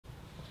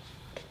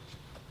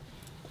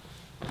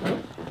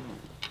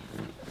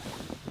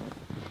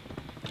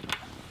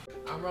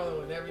I'm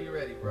rolling whenever you're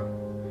ready, bro.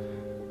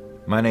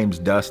 My name's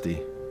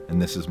Dusty, and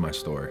this is my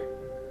story.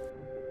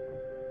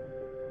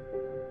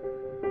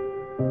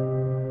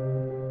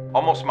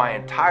 Almost my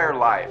entire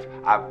life,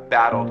 I've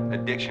battled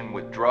addiction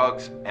with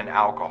drugs and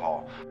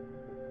alcohol.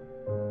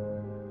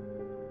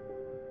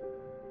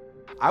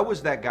 I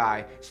was that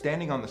guy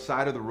standing on the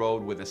side of the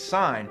road with a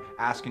sign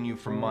asking you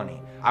for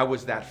money. I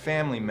was that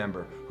family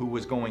member who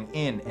was going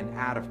in and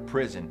out of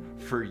prison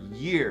for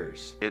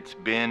years. It's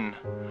been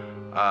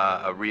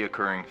a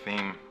reoccurring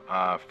theme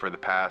for the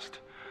past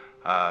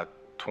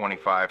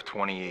 25,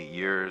 28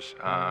 years.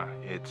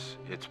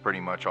 It's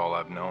pretty much all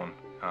I've known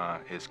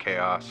is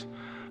chaos.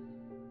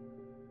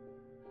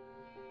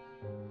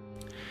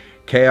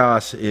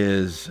 Chaos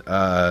is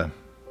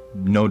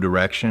no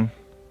direction,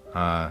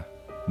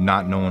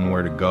 not knowing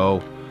where to go,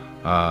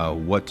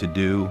 what to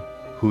do,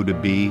 who to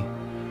be.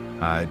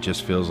 It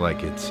just feels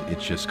like it's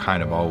just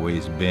kind of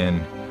always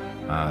been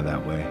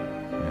that way.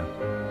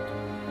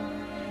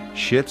 Yeah.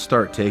 Shit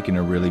start taking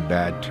a really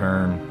bad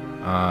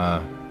turn.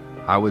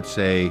 I would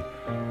say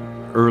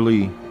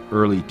early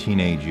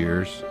teenage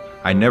years.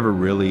 I never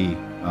really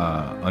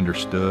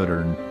understood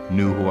or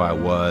knew who I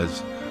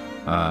was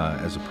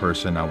as a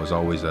person. I was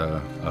always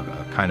a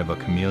kind of a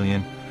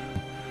chameleon.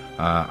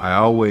 I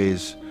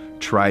always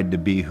tried to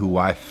be who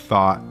I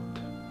thought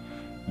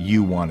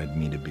you wanted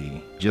me to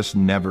be. Just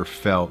never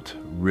felt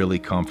really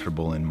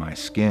comfortable in my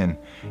skin,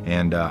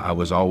 and I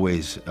was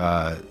always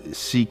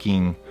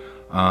seeking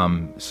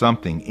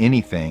something,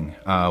 anything,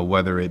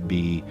 whether it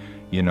be,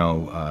 you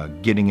know,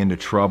 getting into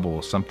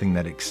trouble, something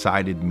that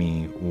excited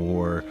me,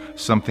 or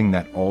something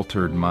that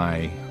altered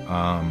my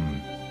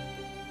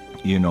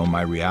you know,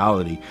 my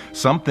reality,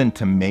 something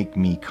to make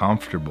me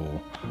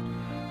comfortable.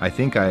 I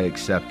think I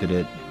accepted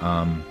it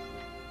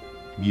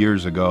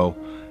years ago,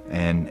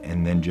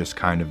 and then just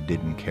kind of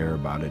didn't care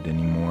about it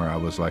anymore. I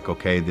was like,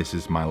 okay, this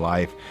is my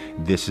life.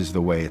 This is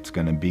the way it's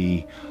gonna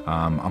be.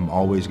 I'm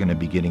always gonna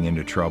be getting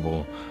into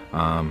trouble.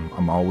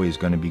 I'm always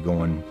gonna be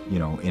going, you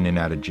know, in and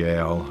out of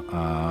jail.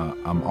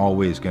 I'm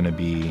always gonna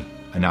be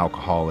an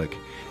alcoholic.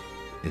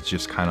 It's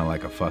just kind of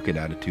like a fuck it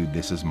attitude.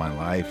 This is my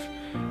life,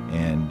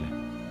 and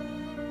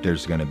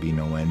there's gonna be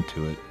no end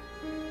to it.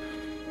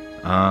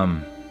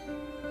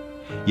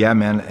 Yeah,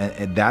 man,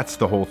 that's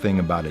the whole thing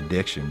about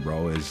addiction,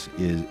 bro, is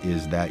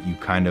that you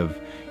kind of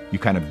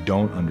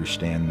don't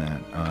understand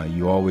that.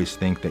 You always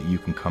think that you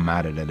can come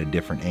at it at a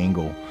different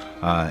angle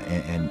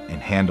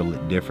and handle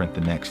it different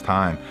the next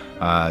time.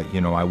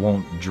 You know, I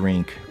won't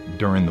drink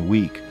during the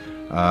week.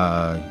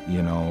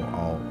 You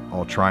know,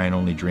 I'll try and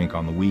only drink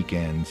on the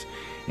weekends,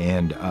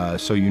 and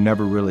so you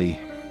never really,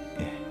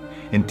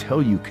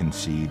 until you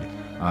concede,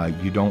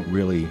 you don't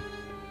really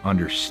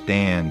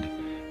understand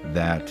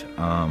that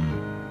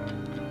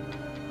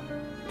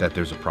that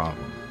there's a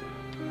problem.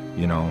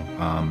 You know,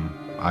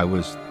 I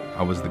was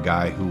the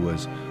guy who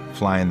was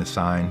flying the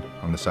sign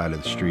on the side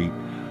of the street.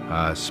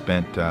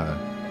 Spent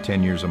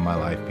 10 years of my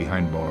life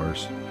behind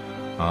bars,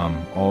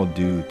 all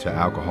due to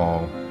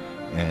alcohol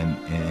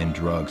and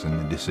drugs and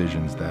the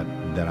decisions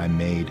that I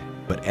made.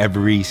 But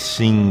every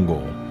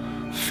single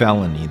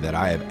felony that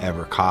I have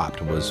ever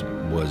copped was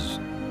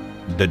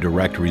the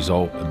direct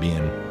result of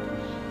being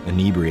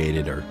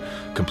inebriated or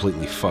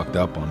completely fucked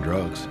up on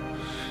drugs.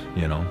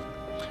 You know,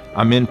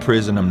 I'm in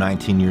prison, I'm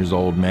 19 years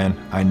old, man.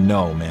 I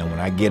know, man,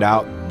 when I get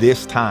out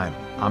this time,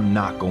 I'm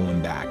not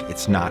going back.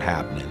 It's not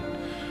happening.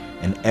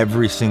 And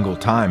every single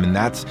time, and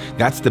that's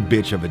the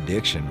bitch of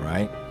addiction,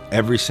 right?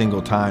 Every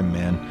single time,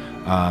 man,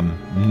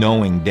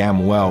 knowing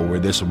damn well where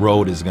this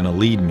road is gonna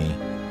lead me,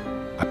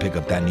 I pick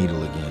up that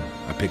needle again.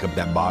 I pick up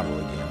that bottle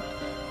again.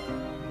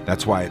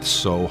 That's why it's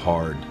so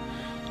hard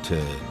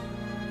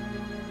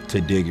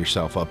to dig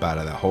yourself up out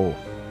of that hole.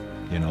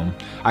 You know,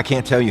 I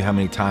can't tell you how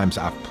many times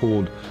I've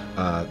pulled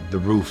the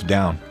roof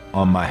down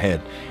on my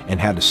head and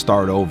had to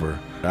start over.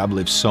 I've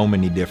lived so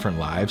many different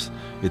lives.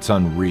 It's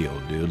unreal,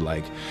 dude.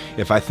 Like,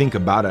 if I think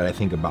about it, I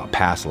think about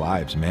past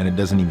lives, man. It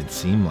doesn't even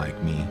seem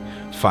like me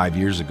 5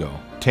 years ago,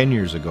 10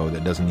 years ago.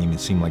 That doesn't even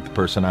seem like the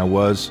person I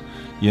was,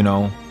 you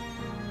know.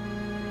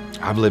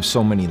 I've lived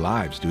so many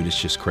lives, dude. It's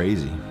just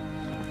crazy.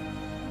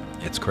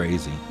 It's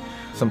crazy.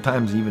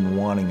 Sometimes even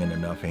wanting it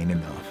enough ain't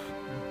enough,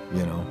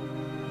 you know.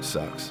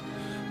 Sucks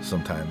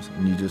sometimes,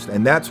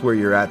 and that's where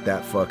you're at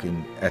that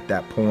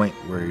point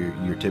where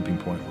your tipping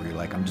point where you're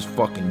like, I'm just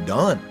fucking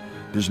done.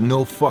 There's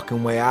no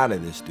fucking way out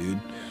of this,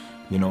 dude.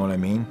 You know what I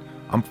mean?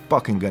 I'm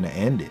fucking gonna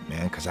end it,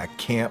 man, because I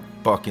can't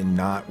fucking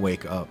not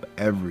wake up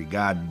every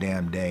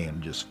goddamn day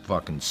and just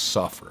fucking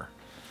suffer.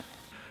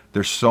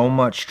 There's so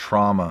much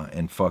trauma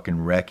and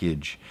fucking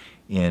wreckage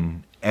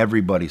in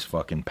everybody's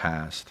fucking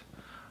past.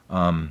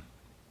 That's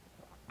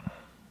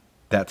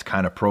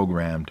kind of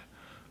programmed.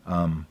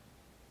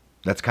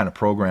 That's kind of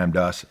programmed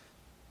us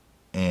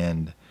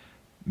and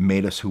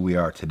made us who we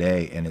are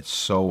today. And it's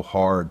so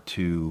hard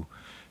to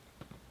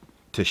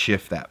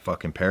shift that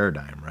fucking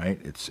paradigm, right?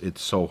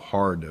 It's so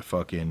hard to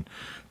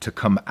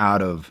come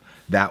out of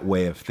that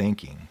way of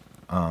thinking.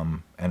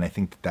 And I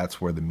think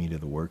that's where the meat of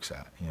the work's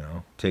at, you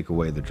know? Take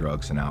away the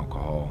drugs and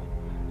alcohol,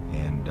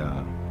 and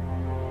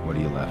what are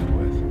you left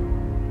with?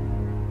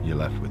 You're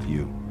left with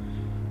you.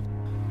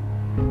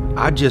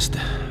 I'd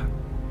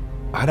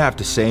have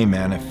to say,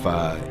 man,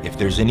 if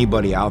there's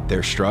anybody out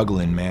there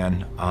struggling,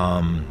 man,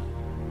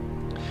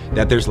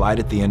 that there's light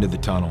at the end of the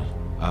tunnel.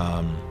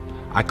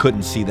 I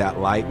couldn't see that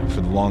light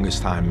for the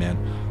longest time, man.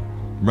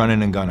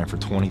 Running and gunning for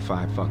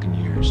 25 fucking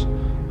years,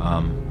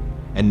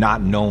 and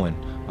not knowing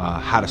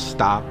how to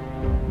stop,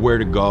 where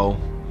to go,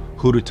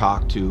 who to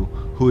talk to,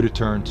 who to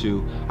turn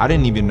to. I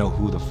didn't even know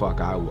who the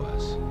fuck I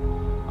was.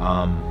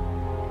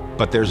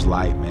 But there's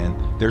light, man.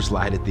 There's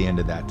light at the end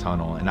of that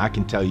tunnel, and I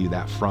can tell you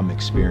that from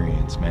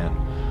experience, man.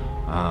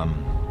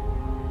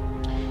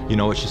 You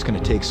know, it's just gonna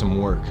take some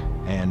work,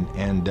 and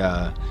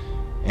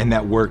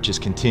that work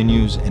just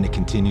continues and it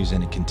continues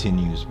and it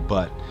continues.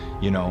 But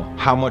you know,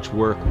 how much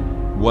work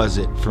was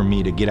it for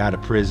me to get out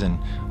of prison,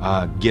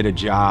 get a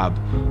job,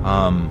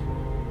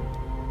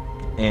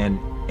 and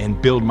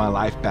build my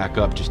life back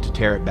up, just to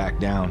tear it back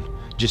down,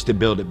 just to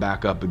build it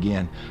back up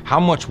again? How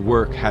much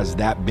work has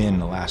that been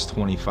the last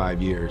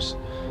 25 years?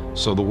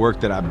 So the work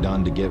that I've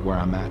done to get where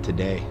I'm at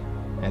today,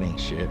 that ain't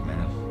shit,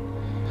 man.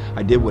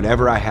 I did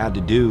whatever I had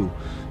to do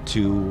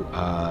to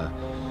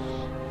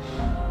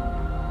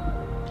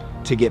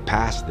get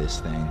past this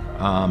thing.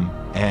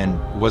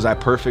 And was I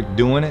perfect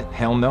doing it?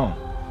 Hell no.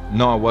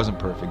 No, I wasn't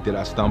perfect. Did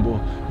I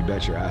stumble? You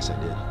bet your ass I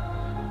did.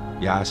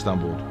 Yeah, I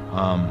stumbled.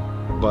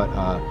 But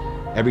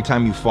every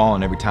time you fall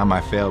and every time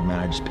I failed, man,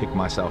 I just picked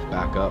myself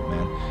back up,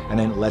 man. And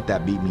I didn't let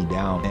that beat me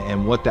down.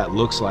 And what that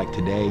looks like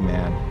today,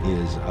 man,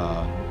 is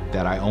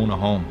that I own a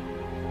home.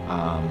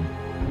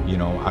 You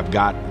know, I've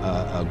got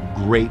a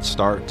great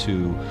start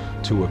to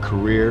a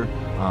career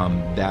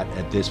that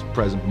at this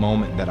present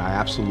moment that I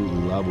absolutely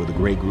love, with a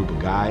great group of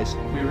guys.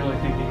 We really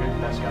think that you're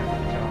the best guy for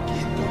the job.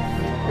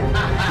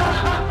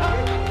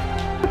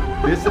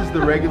 This is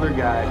the regular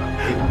guy.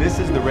 This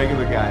is the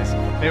regular guys.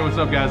 Hey, what's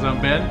up, guys?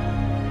 I'm Ben.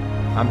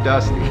 I'm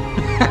Dusty.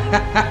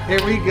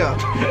 Here we go.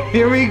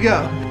 Here we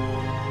go.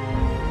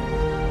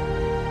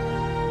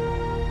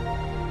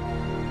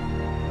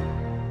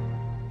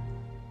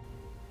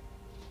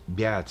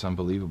 Yeah, it's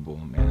unbelievable,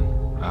 man.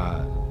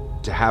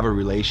 To have a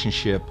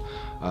relationship,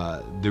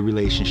 the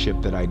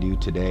relationship that I do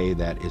today,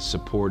 that is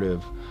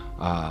supportive,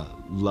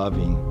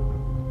 loving,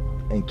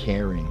 and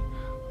caring.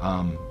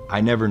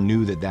 I never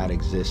knew that that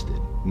existed.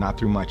 Not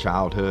through my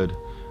childhood,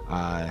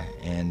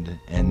 and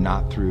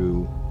not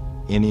through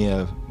any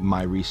of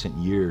my recent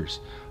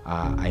years.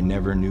 I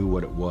never knew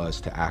what it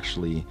was to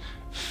actually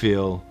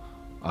feel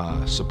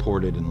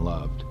supported and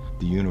loved.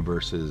 The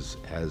universe has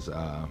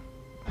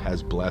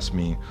blessed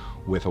me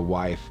with a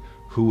wife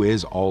who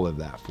is all of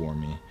that for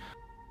me.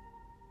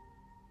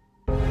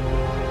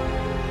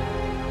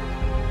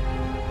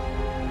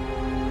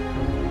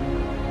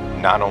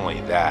 Not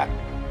only that,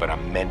 but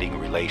I'm mending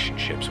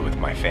relationships with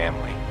my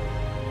family.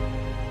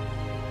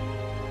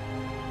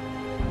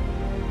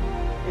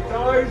 It's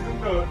always the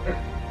note.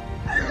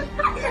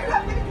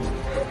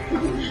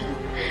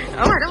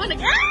 Oh, I don't want to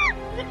go.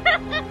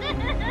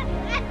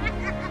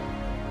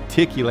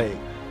 Articulate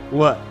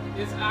what?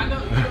 I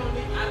know you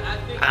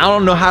don't need. I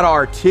don't know how to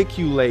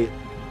articulate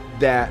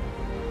that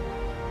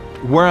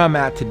where I'm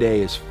at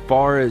today, as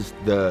far as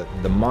the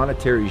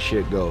monetary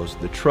shit goes,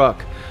 the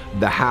truck,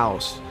 the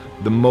house,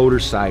 the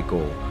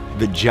motorcycle,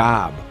 the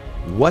job,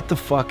 what the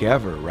fuck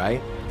ever,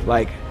 right?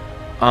 Like,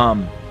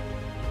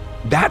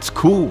 that's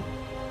cool.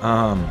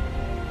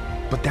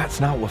 But that's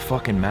not what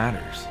fucking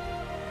matters.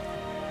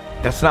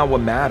 That's not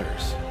what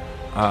matters.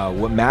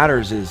 What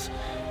matters is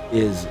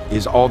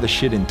all the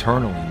shit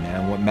internally,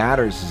 man. What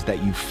matters is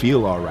that you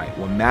feel all right.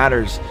 What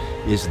matters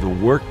is the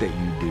work that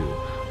you do.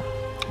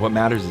 What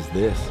matters is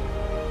this.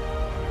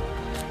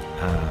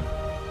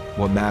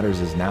 What matters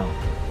is now.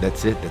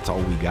 That's it. That's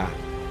all we got.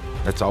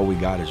 That's all we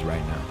got is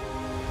right now.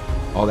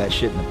 All that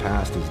shit in the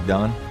past is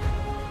done.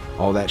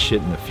 All that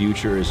shit in the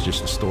future is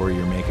just a story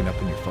you're making up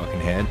in your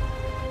fucking head.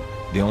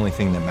 The only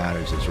thing that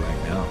matters is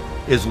right now.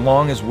 As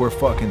long as we're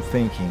fucking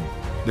thinking,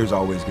 there's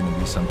always going to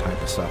be some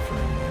type of suffering,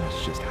 man.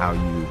 It's just how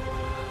you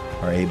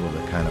are able to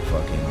kind of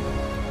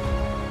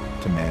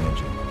to manage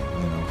it,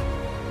 you know.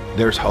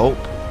 There's hope.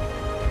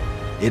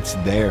 It's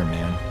there,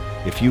 man.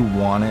 If you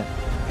want it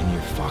and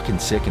you're fucking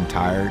sick and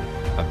tired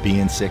of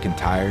being sick and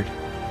tired,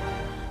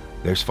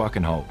 there's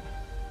fucking hope.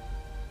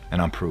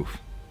 And I'm proof.